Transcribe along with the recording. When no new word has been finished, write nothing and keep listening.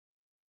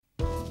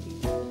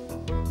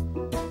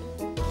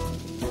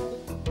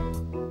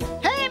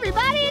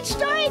It's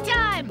story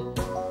time!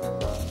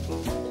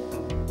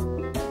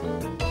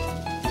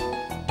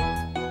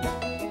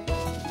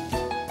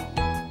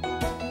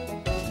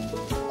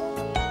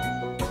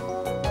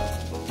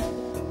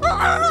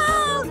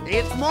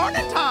 It's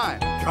morning time!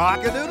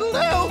 Cock-a-doodle-doo!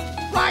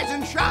 Rise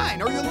and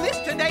shine, or you'll miss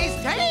today's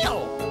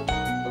tale!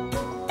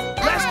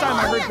 Last time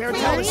I heard Bear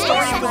tell a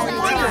story, it was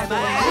wonderful.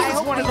 This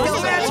is one of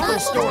those magical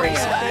stories.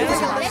 It was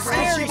a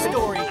fairy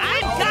story.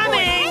 I'm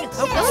coming!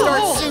 Hope you'll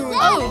start soon.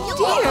 Oh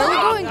dear, we're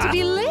going to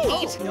be late.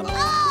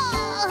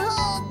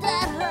 Oh,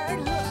 that hurt.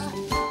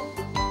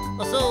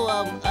 So,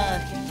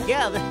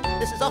 yeah,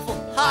 this is awful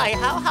high.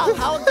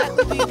 How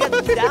exactly do you get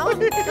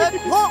down?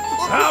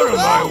 Out of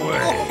my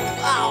way!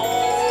 Ow!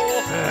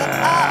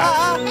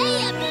 Hey,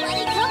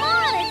 everybody, come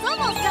on. It's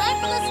almost time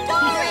for the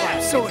story.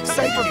 I'm so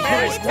excited to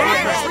hear his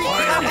progress.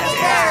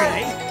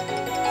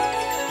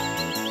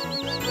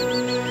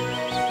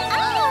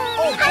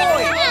 Oh,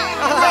 boy.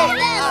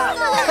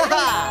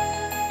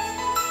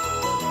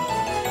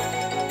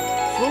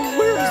 Well,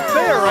 where's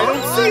Bear? I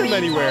don't see him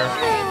anywhere.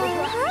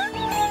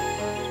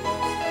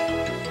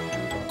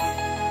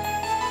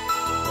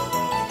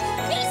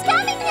 He's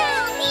coming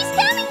down. He's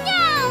coming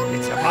down.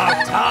 It's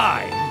about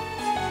time!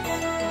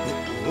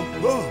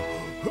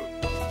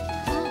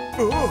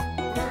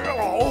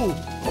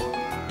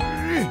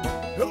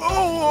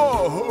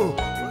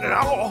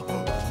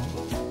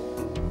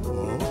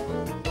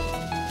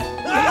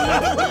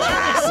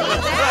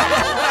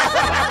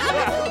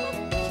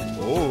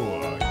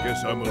 Oh, I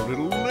guess I'm a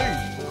little late.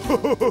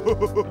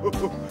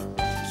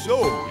 So,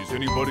 is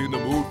anybody in the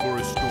mood for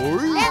a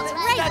story? That's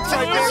right. That's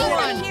our good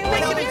one.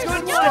 Make it a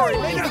good story.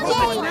 Make it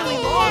really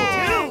long,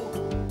 too.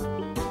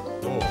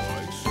 Oh, I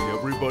see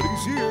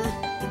everybody's here.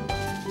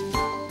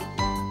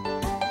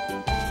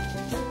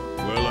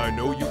 Well, I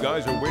know you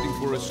guys are waiting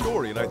for a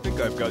story, and I think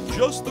I've got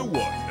just the one.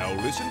 Now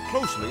listen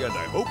closely, and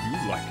I hope you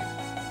like it.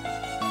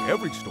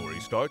 Every story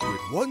starts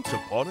with once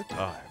upon a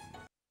time.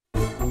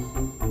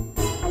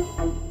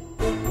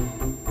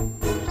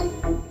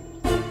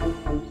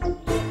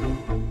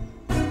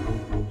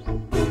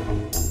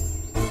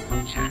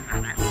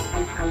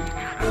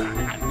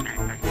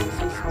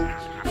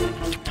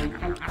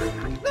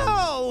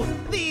 No!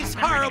 These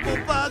horrible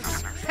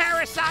bugs!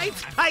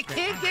 Parasites! I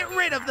can't get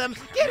rid of them!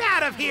 Get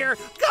out of here!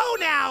 Go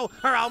now,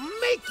 or I'll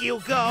make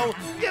you go!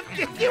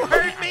 You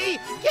hurt me!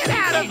 Get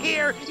out of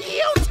here!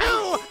 You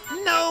too!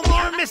 No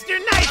more Mr.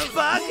 Nice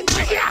Bug!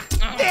 Yeah!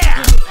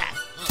 There!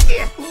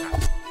 Yeah.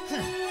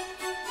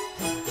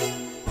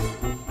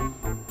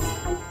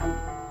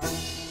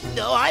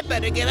 No, I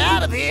better get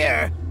out of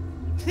here!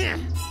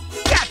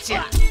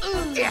 Gotcha!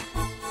 Yeah.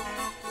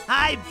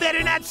 I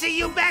better not see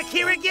you back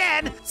here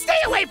again! Stay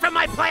away from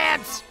my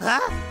plants! Huh?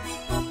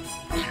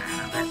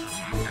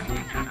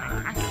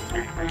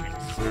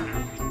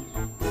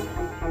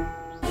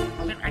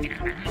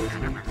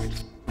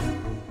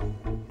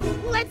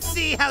 Let's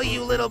see how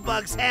you little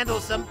bugs handle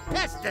some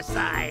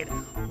pesticide.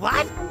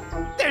 What?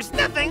 There's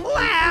nothing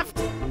left!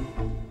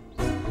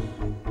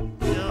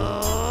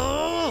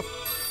 Oh.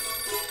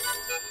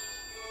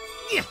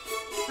 Yeah.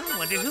 I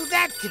wonder who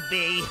that could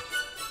be.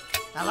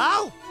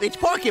 Hello? It's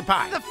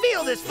Porcupine. The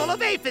field is full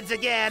of aphids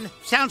again.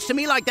 Sounds to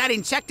me like that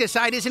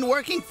insecticide isn't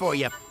working for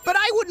you. But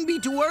I wouldn't be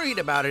too worried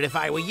about it if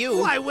I were you.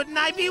 Why wouldn't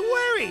I be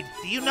worried?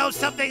 Do you know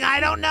something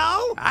I don't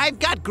know? I've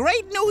got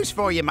great news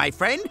for you, my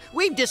friend.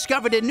 We've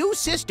discovered a new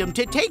system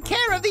to take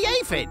care of the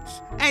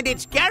aphids. And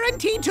it's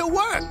guaranteed to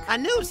work. A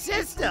new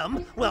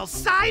system? Well,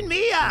 sign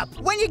me up.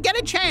 When you get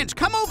a chance,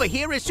 come over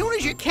here as soon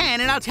as you can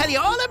and I'll tell you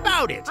all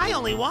about it. I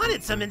only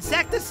wanted some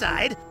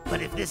insecticide,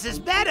 but if this is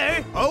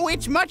better, Oh,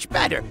 it's much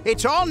better.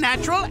 It's all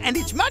natural and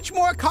it's much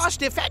more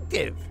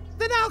cost-effective.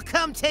 then I'll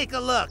come take a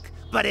look.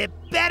 But it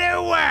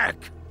better work.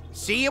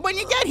 See you when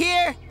you get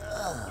here.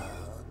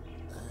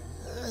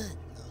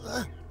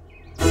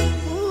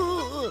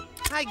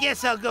 I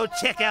guess I'll go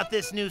check out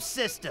this new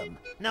system.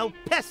 No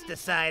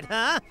pesticide,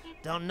 huh?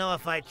 Don't know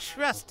if I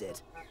trust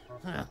it.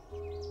 Huh.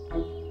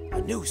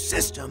 A new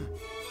system?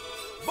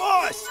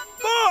 Boss!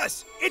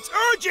 Boss! It's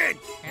urgent!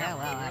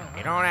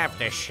 You don't have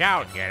to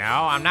shout, you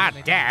know. I'm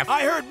not deaf.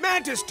 I heard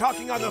Mantis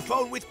talking on the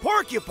phone with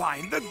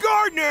Porcupine, the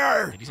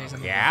gardener!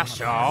 Yeah,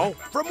 so?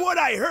 From what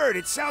I heard,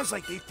 it sounds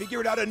like they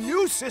figured out a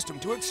new system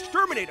to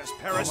exterminate us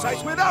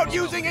parasites without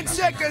using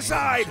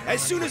insecticide!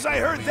 As soon as I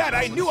heard that,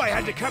 I knew I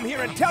had to come here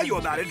and tell you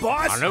about it,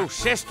 boss! A new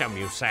system,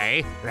 you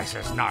say? This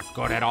is not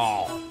good at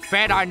all.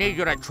 Fed, I need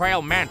you to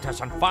trail Mantis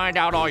and find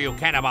out all you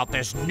can about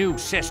this new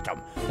system.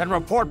 Then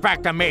report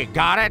back to me,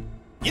 got it?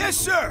 Yes,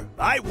 sir!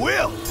 I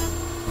will!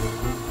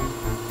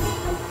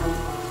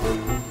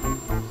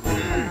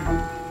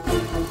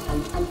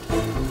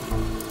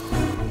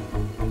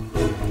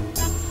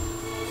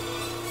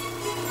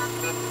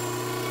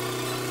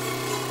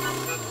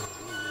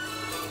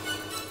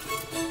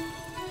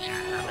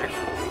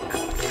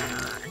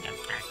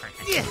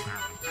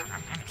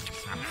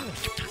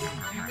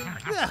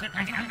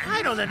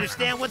 I don't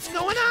understand what's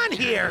going on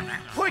here.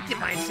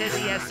 Porcupine says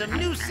he has some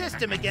new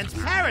system against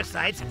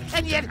parasites,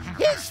 and yet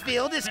his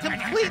field is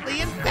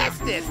completely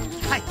infested.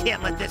 I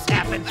can't let this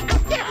happen.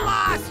 Get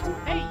lost!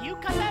 Hey, you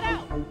cut that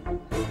out.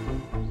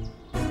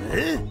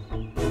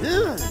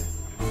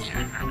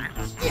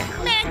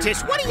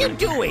 Mantis, what are you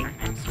doing?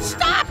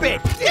 Stop it!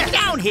 Get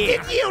down here!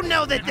 Did you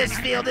know that this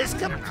field is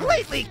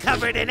completely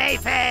covered in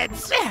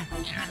aphids?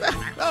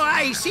 Oh,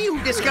 I see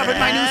you discovered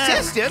my new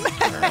system.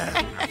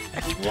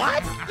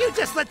 What? You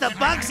just let the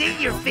bugs eat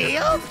your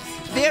field?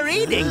 They're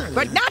eating,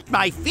 but not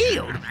my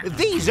field.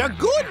 These are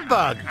good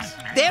bugs.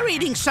 They're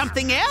eating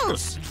something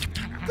else.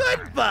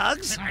 Good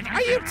bugs?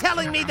 Are you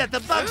telling me that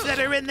the bugs that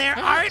are in there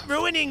aren't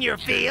ruining your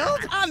field?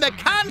 On the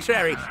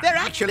contrary, they're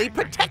actually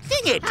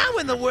protecting it. How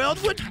in the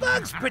world would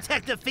bugs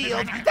protect a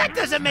field? That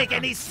doesn't make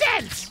any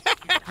sense!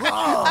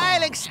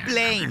 I'll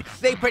explain.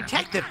 They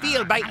protect the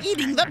field by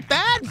eating the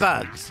bad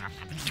bugs.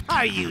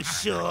 Are you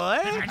sure?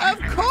 Of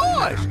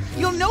course!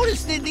 You'll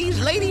notice that these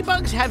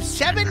ladybugs have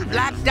 7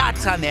 black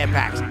dots on their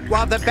backs,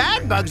 while the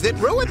bad bugs that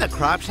ruin the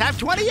crops have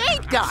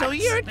 28 dots. So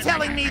you're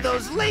telling me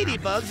those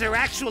ladybugs are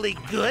actually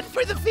good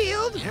for the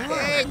field?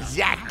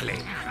 Exactly.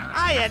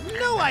 I had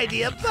no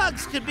idea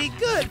bugs could be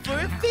good for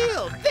a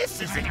field.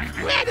 This is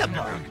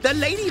incredible. The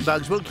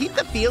ladybugs will keep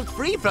the field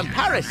free from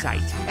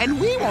parasites, and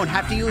we won't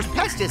have to use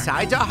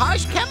pesticides or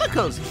harsh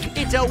chemicals.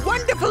 It's a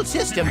wonderful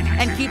system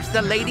and keeps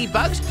the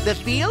ladybugs, the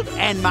field,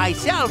 and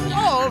myself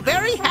all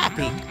very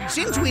happy.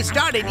 Since we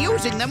started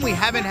using them, we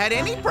haven't had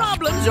any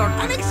problems or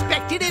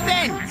unexpected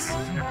events.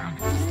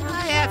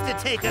 I have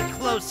to take a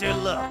closer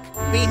look.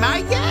 Be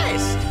my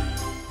guest.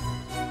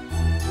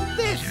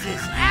 This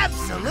is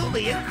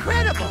absolutely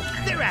incredible.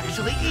 They're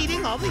actually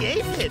eating all the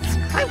aphids.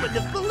 I wouldn't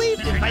have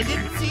believed it if I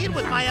didn't see it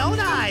with my own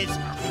eyes.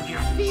 And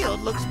your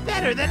field looks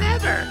better than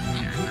ever.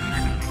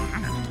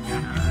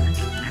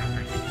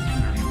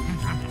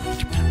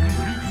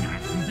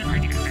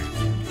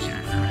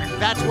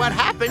 That's what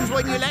happens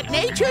when you let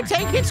nature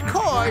take its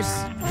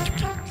course.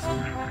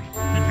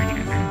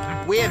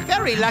 We're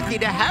very lucky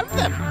to have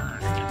them.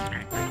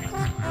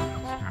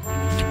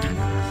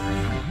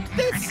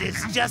 This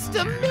is just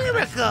a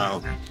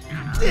miracle!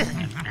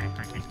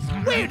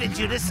 Where did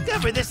you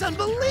discover this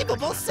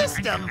unbelievable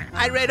system?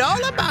 I read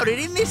all about it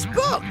in this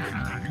book.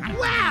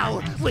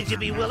 Wow! Would you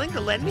be willing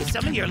to lend me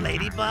some of your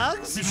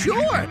ladybugs?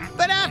 Sure,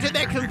 but after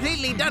they're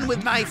completely done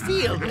with my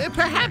field,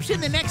 perhaps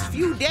in the next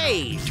few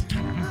days.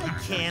 I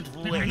can't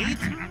wait.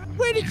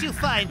 Where did you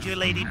find your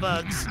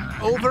ladybugs?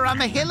 Over on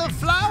the Hill of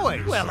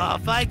Flowers. Well,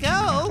 off I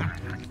go.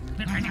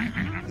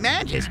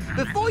 Mantis,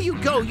 before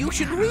you go, you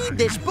should read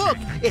this book.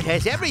 It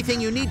has everything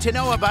you need to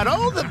know about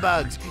all the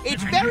bugs.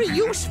 It's very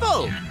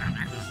useful.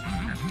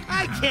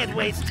 I can't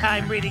waste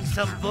time reading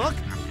some book.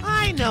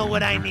 I know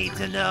what I need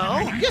to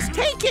know. Just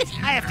take it.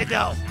 I have to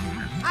go.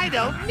 I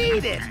don't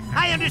need it.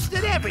 I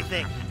understood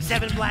everything.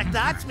 7 black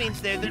dots means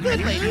they're the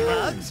good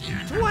ladybugs.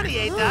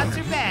 28 dots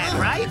are bad,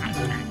 right?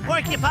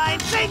 Porcupine,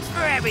 thanks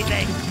for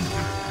everything.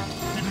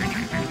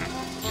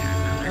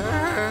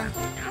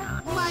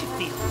 My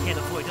field can't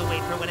afford to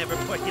wait for whenever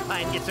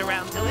Porcupine gets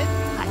around to it.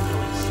 I'm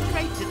going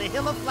straight to the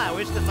Hill of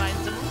Flowers to find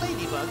some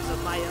ladybugs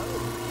of my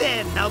own.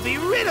 Then I'll be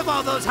rid of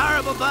all those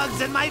horrible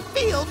bugs and my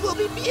field will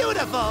be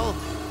beautiful.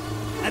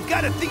 I've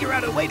got to figure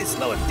out a way to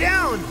slow him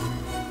down.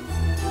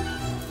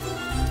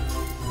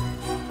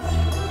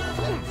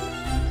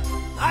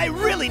 I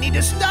really need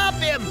to stop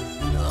him.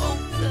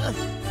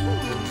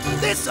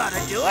 This ought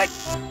to do it.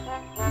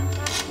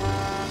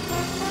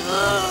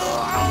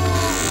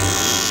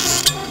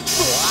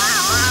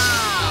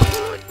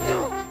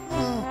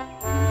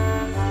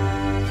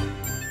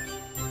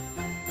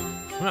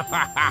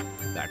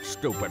 That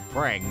stupid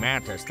praying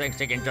mantis thinks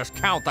he can just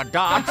count the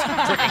dots.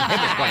 Tricking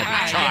him is going to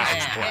be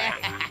child's play.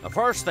 The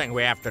first thing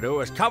we have to do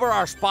is cover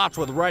our spots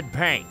with red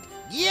paint.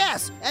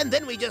 Yes, and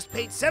then we just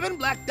paint 7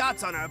 black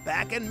dots on our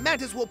back, and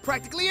Mantis will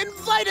practically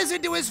invite us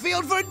into his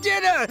field for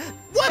dinner.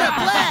 What a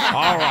plan!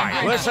 All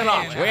right, listen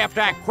up. We have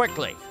to act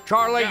quickly.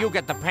 Charlie, you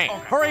get the paint.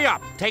 Hurry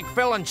up. Take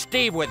Phil and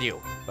Steve with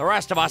you. The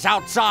rest of us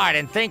outside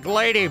and think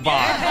ladybug.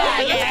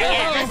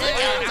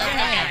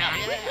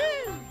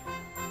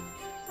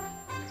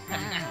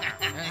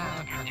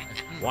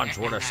 Once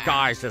we're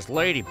disguised as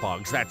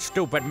ladybugs, that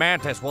stupid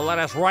mantis will let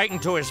us right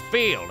into his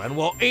field, and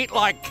we'll eat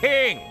like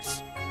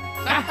kings.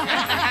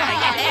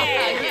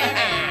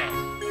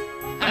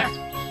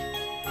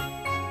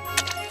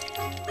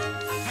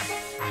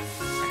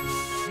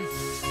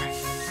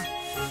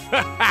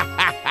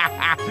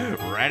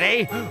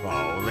 Ready?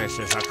 Oh, this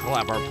is a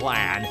clever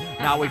plan.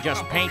 Now we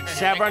just paint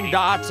 7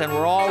 dots and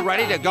we're all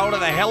ready to go to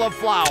the Hill of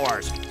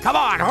Flowers. Come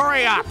on,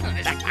 hurry up!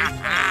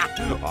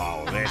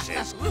 Oh, this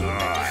is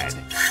good.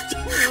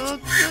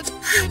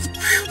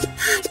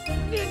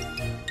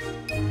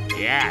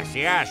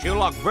 Yes, you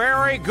look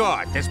very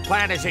good. This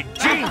plan is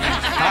ingenious.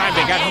 Time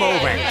to get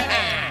moving.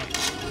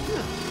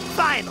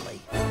 Finally.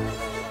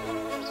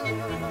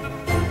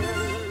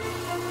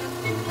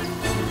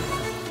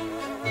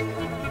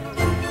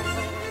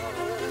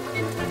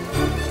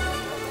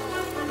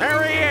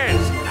 There he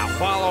is. Now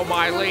follow my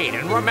my lead.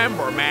 And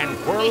remember, men,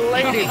 we're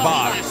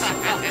ladybugs.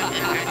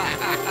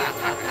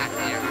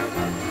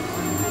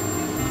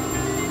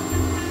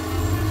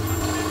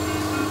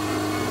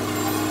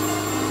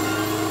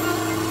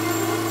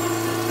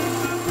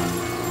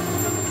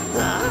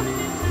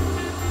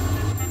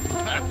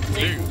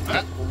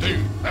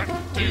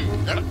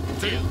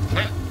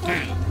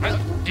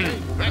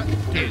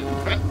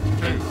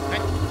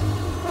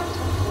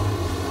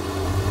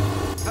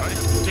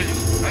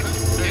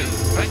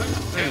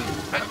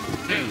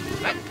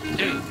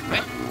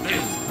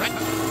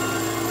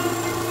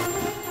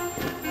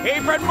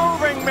 Keep it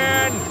moving,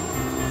 men!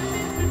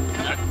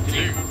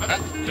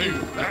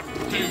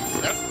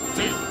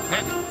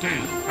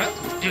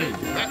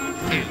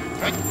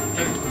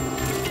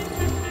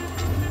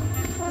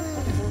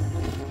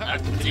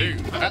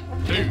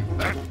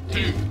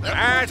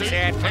 That's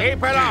it.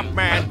 Keep it up,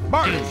 man.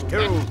 March,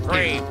 2,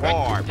 3,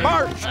 4.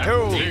 March,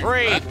 2,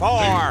 3,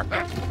 4.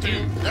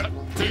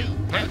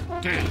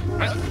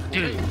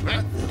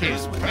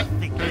 Here's what I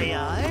think they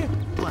are.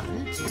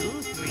 1,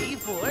 2, 3,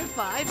 4,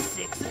 5,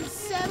 6, and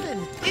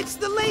 7. It's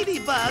the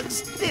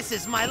ladybugs. This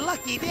is my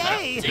lucky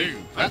day.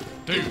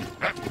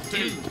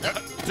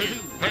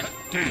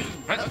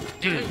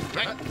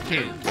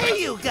 Hey,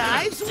 you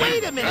guys,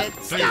 wait a minute.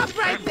 Stop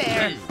right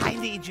there. I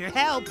need your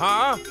help.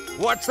 Huh?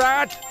 What's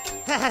that?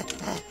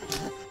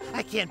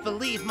 I can't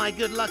believe my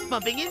good luck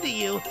bumping into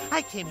you.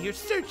 I came here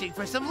searching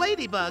for some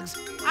ladybugs.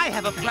 I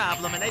have a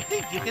problem, and I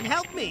think you can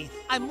help me.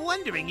 I'm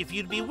wondering if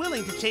you'd be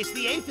willing to chase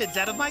the aphids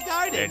out of my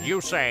garden. Did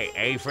you say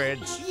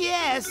aphids?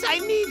 Yes, I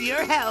need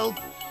your help.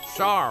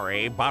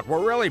 Sorry, but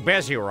we're really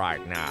busy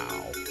right now.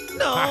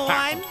 No,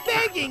 I'm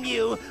begging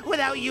you.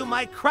 Without you,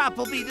 my crop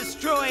will be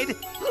destroyed.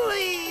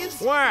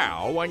 Please.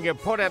 Well, when you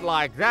put it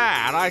like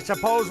that, I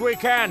suppose we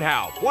can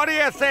help. What do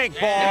you think,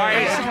 boys?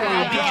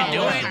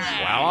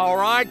 Well, all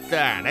right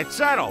then. It's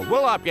settled.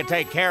 We'll help you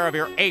take care of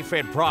your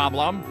aphid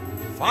problem.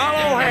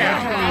 Follow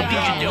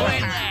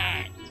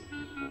him.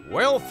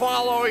 We'll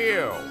follow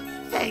you.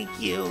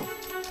 Thank you.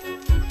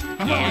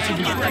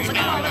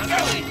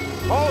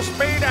 Full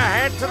speed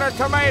ahead to the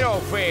tomato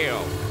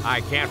field.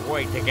 I can't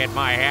wait to get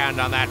my hand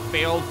on that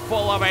field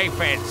full of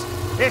aphids.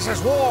 This is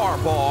war,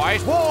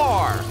 boys,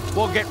 war!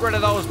 We'll get rid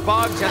of those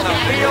bugs and the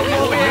field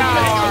will be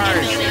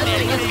ours!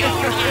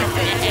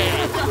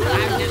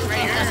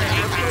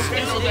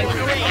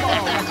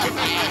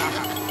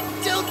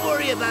 Don't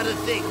worry about a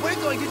thing. We're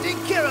going to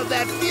take care of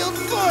that field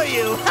for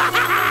you.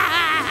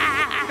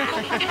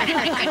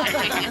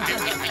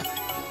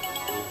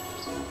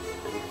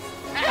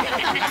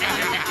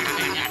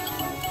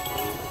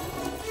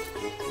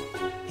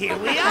 Here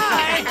we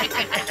are!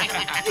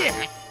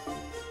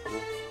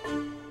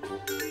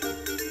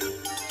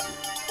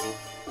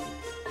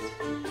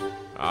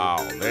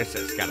 Oh, this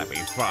is gonna be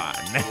fun.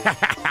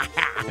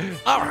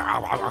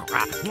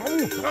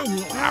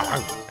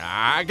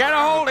 Get a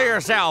hold of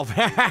yourself.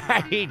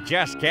 He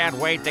just can't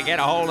wait to get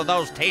a hold of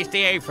those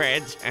tasty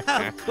aphids.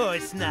 Of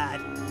course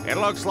not. It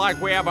looks like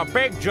we have a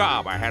big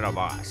job ahead of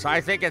us. I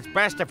think it's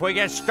best if we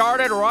get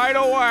started right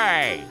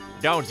away.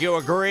 Don't you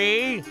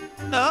agree?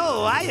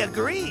 Oh, I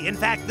agree. In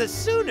fact, the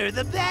sooner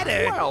the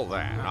better. Well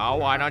then,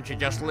 why don't you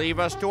just leave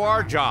us to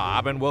our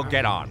job and we'll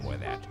get on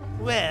with it?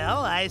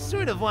 Well, I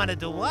sort of wanted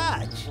to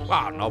watch.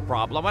 Well, no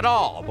problem at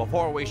all.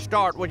 Before we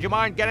start, would you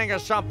mind getting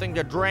us something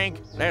to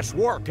drink? This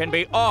work can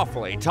be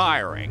awfully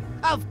tiring.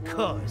 Of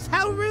course.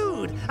 How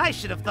rude. I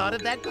should have thought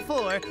of that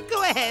before.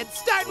 Go ahead,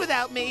 start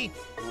without me.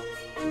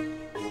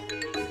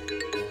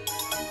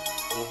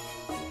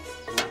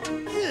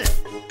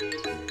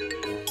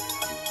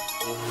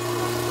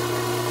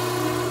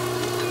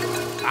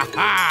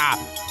 Ha-ha!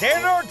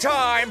 Dinner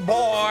time,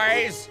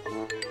 boys!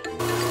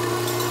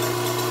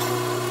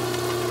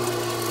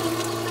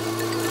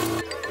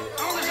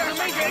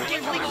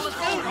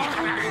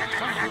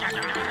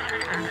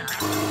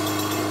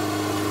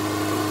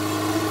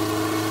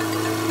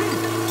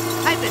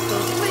 I bet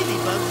those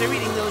ladybugs are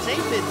eating those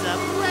aphids up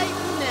right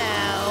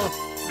now.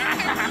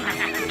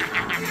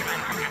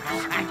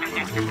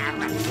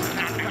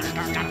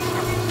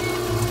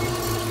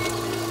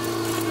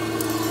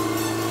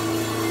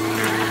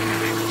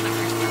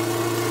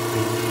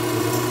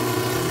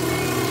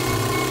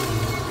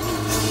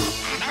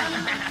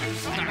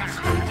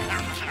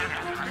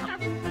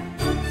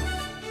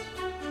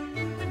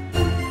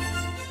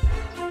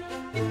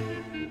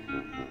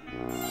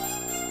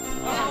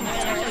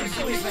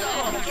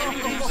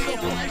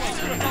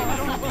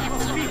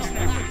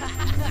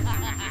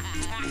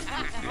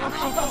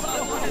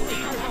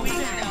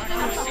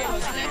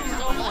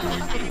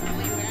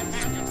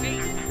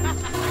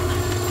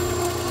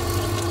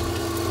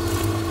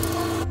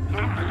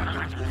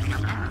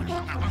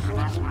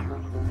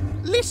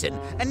 Listen,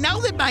 and now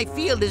that my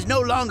field is no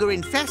longer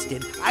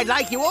infested, I'd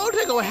like you all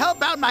to go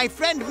help out my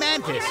friend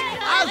Mantis.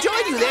 I'll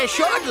join you there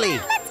shortly.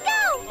 Let's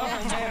go!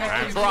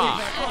 That's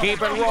right.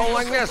 Keep it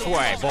rolling this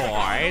way,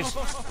 boys.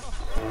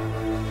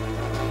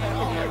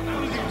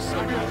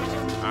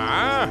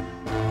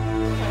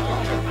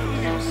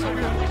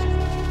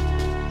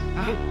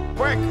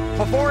 Quick,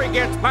 before he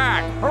gets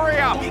back. Hurry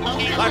up.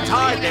 Let's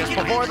hide this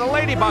before the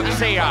ladybugs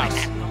see us.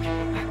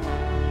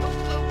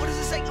 What does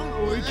it say?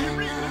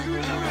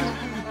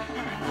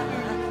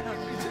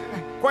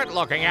 Quit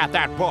looking at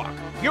that book.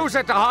 Use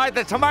it to hide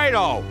the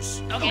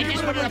tomatoes. Okay,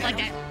 just put it up like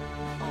that.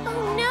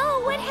 Oh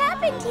no, what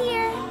happened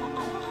here?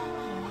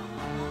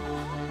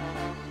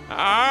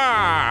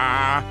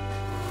 Ah!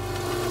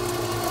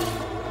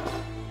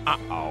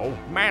 Uh-oh,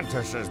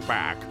 Mantis is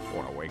back.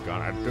 What are we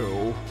gonna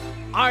do?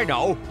 I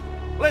know.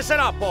 Listen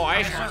up,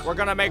 boys. We're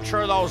gonna make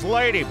sure those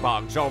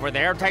ladybugs over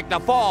there take the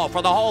fall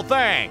for the whole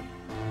thing.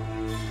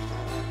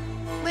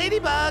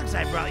 Ladybugs,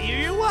 I brought you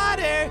your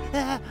water.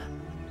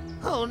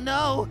 Oh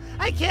no,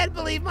 I can't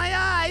believe my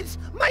eyes.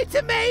 My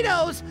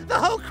tomatoes! The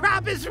whole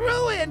crop is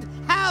ruined.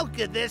 How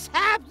could this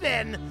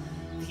happen?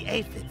 The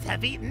aphids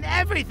have eaten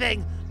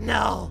everything.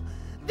 No,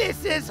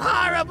 this is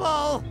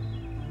horrible.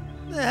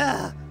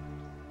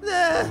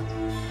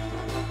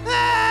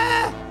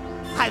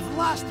 I've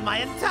lost my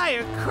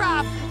entire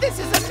crop. This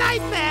is a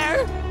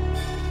nightmare.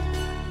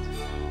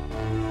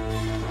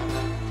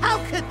 How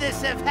could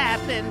this have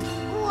happened?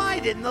 Why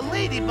didn't the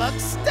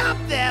ladybugs stop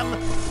them?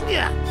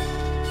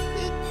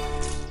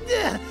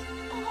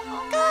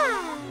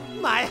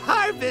 My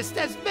harvest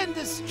has been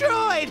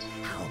destroyed.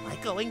 How am I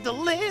going to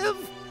live?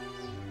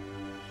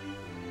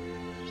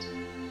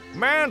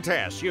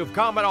 Mantis, you've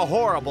come at a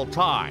horrible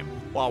time.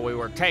 While we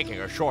were taking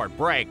a short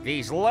break,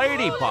 these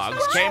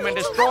ladybugs came and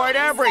destroyed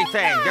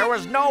everything. There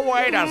was no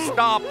way to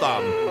stop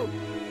them.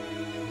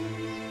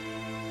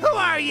 Who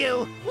are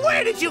you?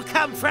 Where did you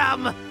come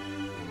from?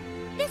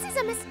 This is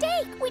a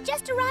mistake. We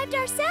just arrived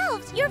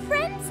ourselves. Your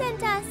friend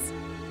sent us.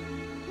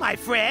 My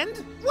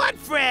friend? What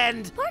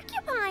friend?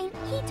 Porcupine.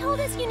 He told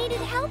us you needed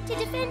help to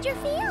defend your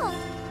field.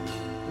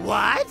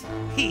 What?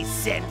 He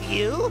sent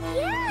you?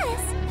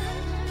 Yes.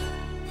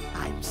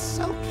 I'm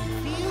so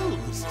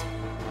confused.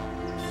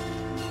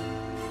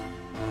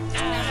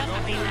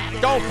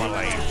 Don't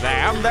believe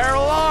them. They're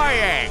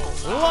lying.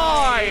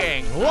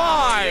 Lying,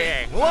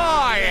 lying,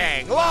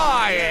 lying,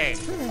 lying.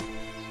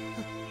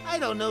 I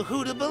don't know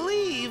who to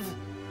believe.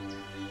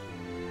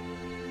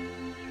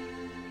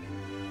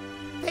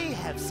 They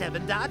have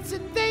 7 dots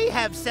and they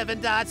have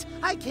 7 dots.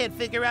 I can't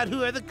figure out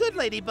who are the good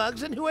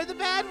ladybugs and who are the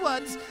bad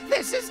ones.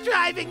 This is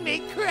driving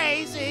me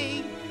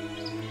crazy.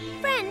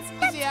 Friends,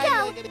 let's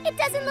go. It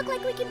doesn't look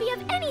like we can be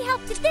of any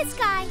help to this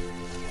guy.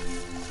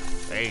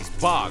 These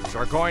bugs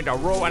are going to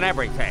ruin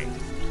everything.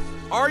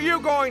 Are you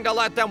going to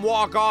let them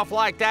walk off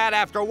like that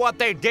after what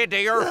they did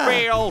to your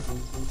field?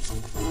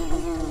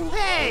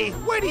 Hey,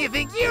 where do you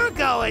think you're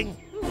going?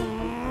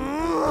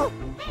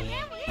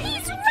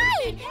 He's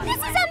right! This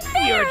is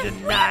unfair! You're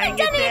denying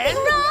we haven't done it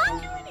anything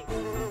wrong!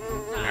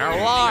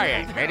 They're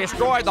lying. They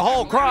destroyed the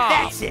whole crop.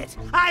 That's it.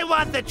 I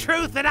want the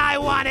truth and I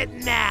want it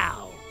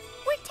now.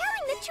 We're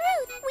telling the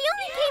truth. We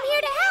only came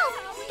here to help.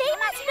 They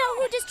must know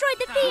who destroyed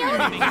the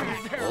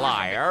field.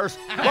 Liars.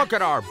 Look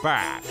at our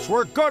backs.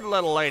 We're good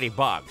little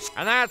ladybugs.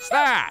 And that's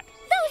that.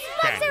 Those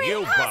bugs Can are you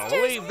imposters.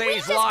 believe We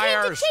these just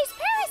liars? came to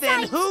chase Then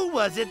parasites. who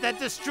was it that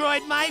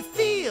destroyed my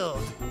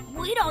field?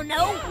 We don't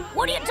know.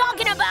 What are you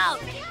talking about?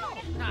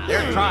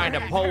 They're trying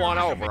to pull one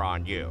over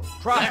on you.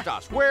 Trust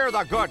us, we're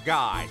the good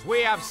guys.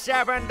 We have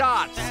 7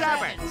 dots.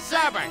 7,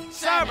 7,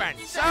 7,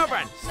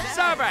 7,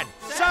 7,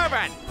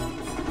 7.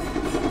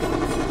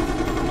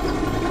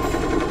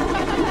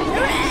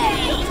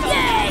 Hooray!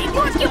 Yay!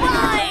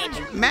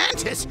 Porcupine!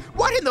 Mantis,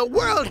 what in the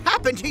world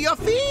happened to your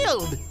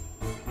field?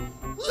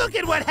 Look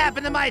at what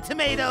happened to my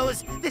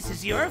tomatoes. This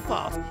is your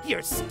fault.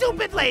 You're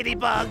stupid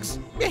ladybugs.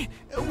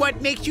 What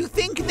makes you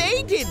think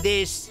they did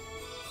this?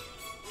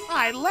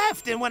 I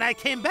left, and when I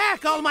came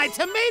back, all my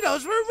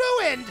tomatoes were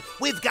ruined.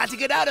 We've got to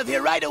get out of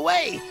here right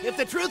away. If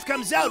the truth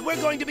comes out, we're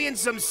going to be in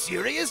some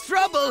serious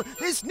trouble.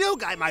 This new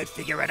guy might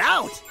figure it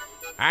out.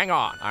 Hang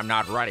on, I'm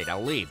not ready to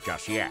leave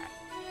just yet.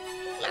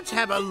 Let's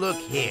have a look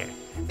here.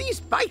 These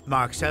bite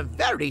marks are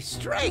very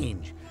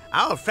strange.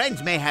 Our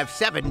friends may have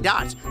 7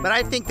 dots, but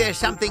I think there's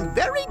something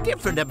very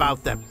different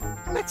about them.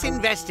 Let's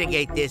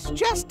investigate this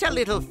just a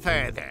little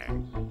further.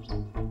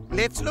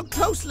 Let's look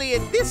closely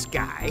at this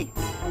guy,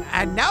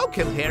 and now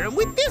compare him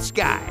with this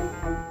guy.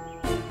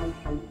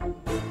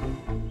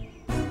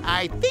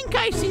 I think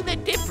I see the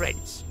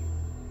difference.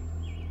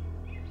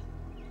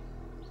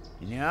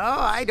 No,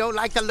 I don't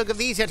like the look of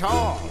these at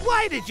all.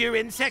 Why did your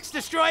insects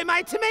destroy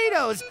my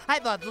tomatoes? I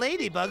thought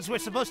ladybugs were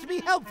supposed to be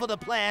helpful to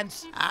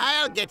plants.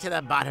 I'll get to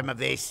the bottom of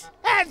this.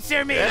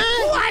 Answer me!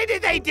 Why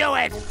did they do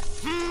it?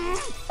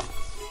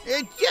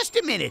 Just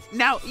a minute.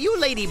 Now, you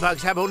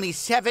ladybugs have only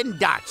 7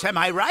 dots, am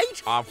I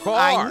right? Of course.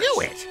 I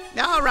knew it.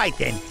 All right,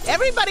 then.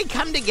 Everybody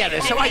come together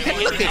so I can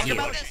look at you.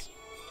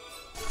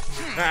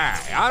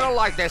 Hey, I don't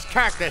like this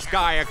cactus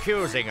guy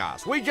accusing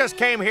us. We just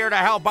came here to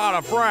help out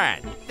a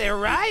friend. They're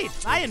right.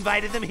 I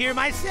invited them here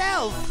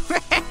myself.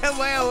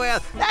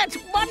 Well, that's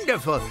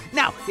wonderful.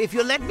 Now, if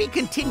you'll let me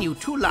continue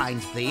 2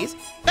 lines, please.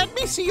 Let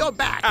me see your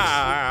backs.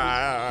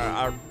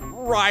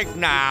 Right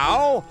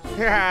now?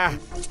 Yeah.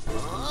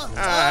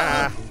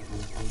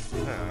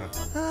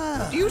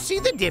 Do you see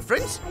the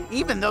difference?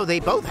 Even though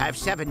they both have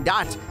 7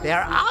 dots, they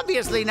are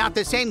obviously not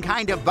the same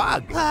kind of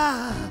bug.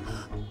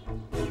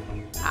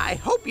 I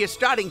hope you're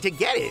starting to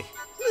get it.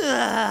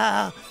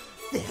 They're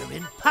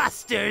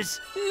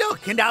imposters.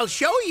 Look, and I'll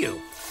show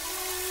you.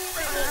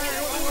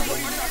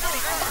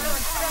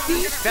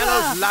 These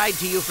fellows lied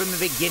to you from the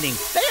beginning.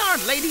 They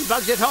aren't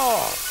ladybugs at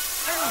all.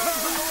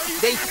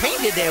 They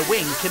painted their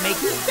wings to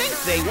make you think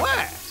they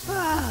were.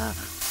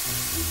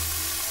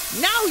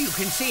 Now you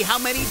can see how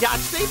many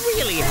dots they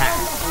really have.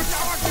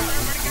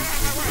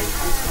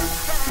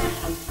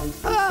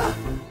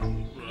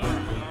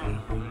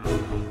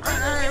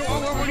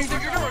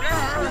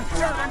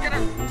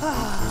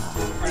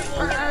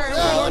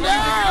 Oh,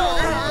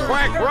 no!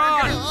 Quick,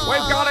 run!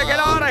 We've got to get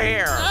out of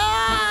here!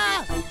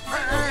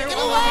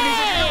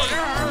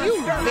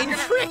 You've been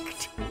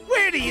tricked.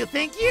 Where do you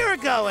think you're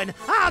going?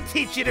 I'll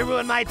teach you to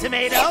ruin my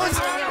tomatoes.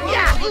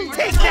 Yeah,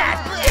 take that.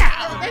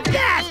 Yeah, and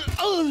that.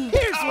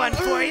 Here's one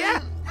for you.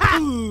 Ha!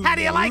 How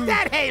do you like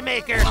that,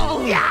 haymaker?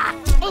 Yeah.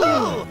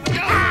 Ooh.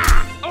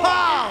 Ah.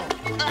 Oh.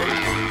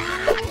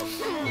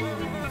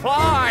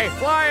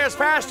 Fly as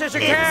fast as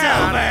you can. It's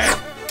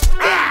over.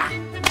 Ah.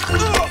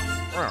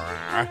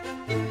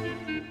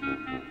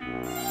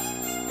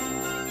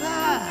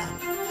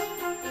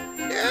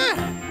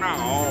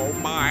 Oh,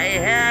 my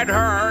head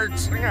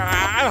hurts.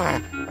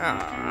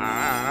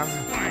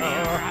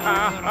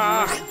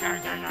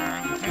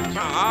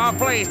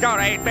 Please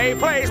don't eat me.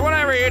 Please,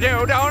 whatever you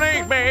do, don't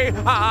eat me.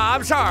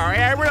 I'm sorry,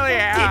 I really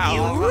am. Did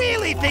you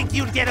really think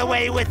you'd get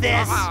away with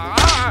this?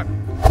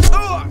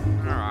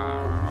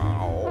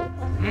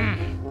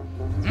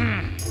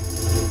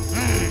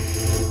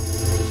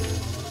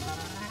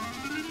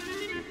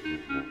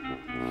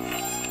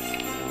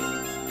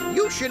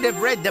 You should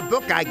have read the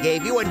book I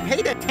gave you and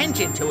paid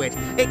attention to it.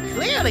 It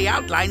clearly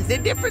outlines the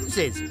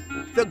differences.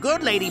 The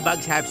good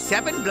ladybugs have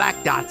 7 black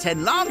dots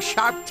and long,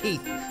 sharp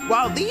teeth,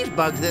 while these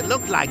bugs that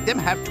look like them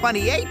have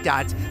 28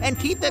 dots and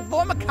teeth that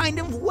form a kind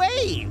of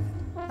wave.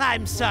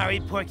 I'm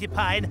sorry,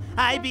 Porcupine.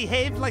 I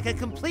behaved like a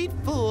complete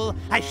fool.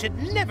 I should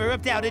never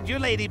have doubted your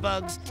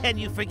ladybugs. Can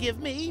you forgive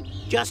me?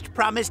 Just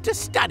promise to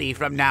study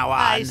from now on.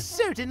 I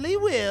certainly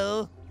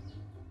will.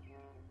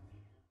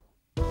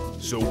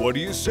 So what do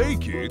you say,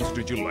 kids?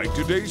 Did you like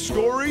today's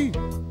story?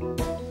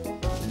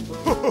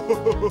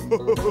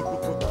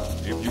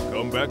 If you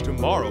come back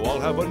tomorrow, I'll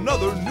have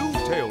another new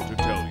tale to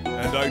tell you.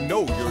 And I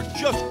know you're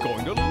just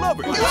going to love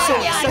it.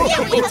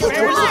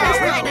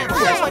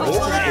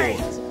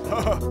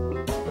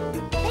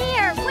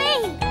 Bear,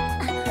 wait!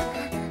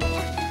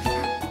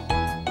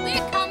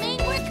 We're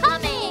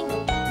coming!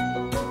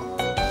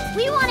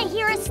 We want to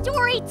hear a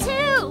story,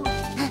 too!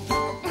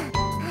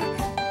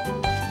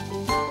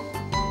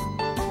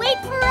 Wait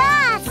for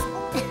us!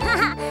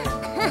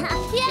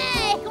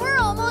 Yay! We're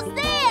almost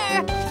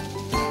there!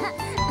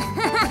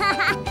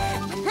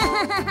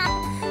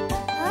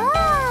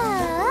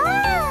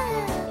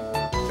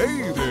 Hey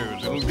there,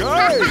 little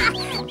guy!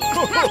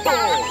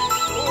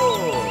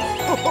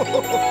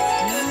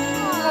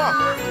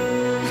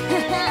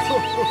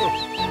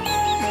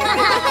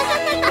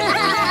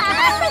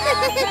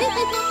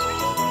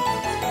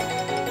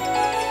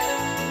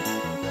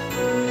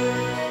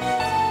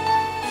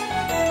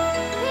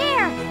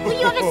 Will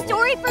you have a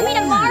story for me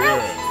tomorrow?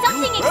 Yeah.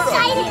 Something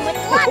exciting with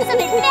lots of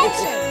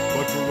adventure!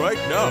 But for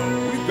right now,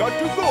 we've got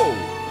to go.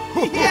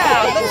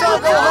 Yeah, let's all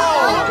go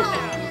home.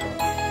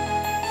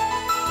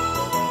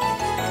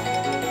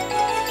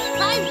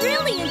 I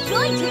really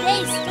enjoyed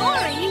today's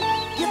story.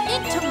 You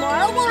think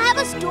tomorrow we'll have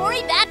a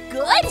story that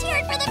good? Let's hear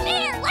it for the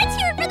bear! Let's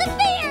hear it for the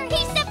bear!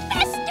 He's the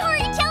best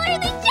storyteller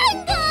in the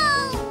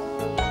jungle!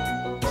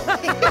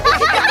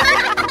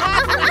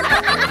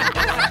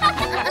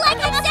 Like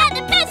I said,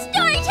 the best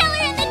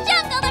storyteller in the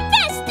jungle! The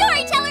best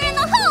storyteller in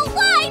the whole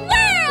wide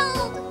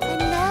world! And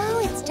now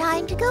it's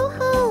time to go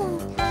home.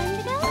 Time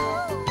to go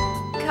home.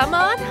 Come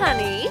on,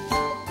 honey.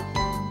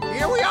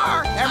 Here we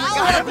are.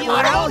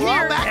 We're all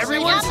here.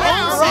 Everyone's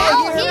home We're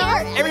all safe.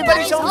 here.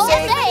 Everybody's home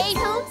safe.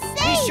 Home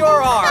safe. We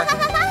sure are.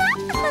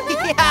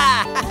 Yeah.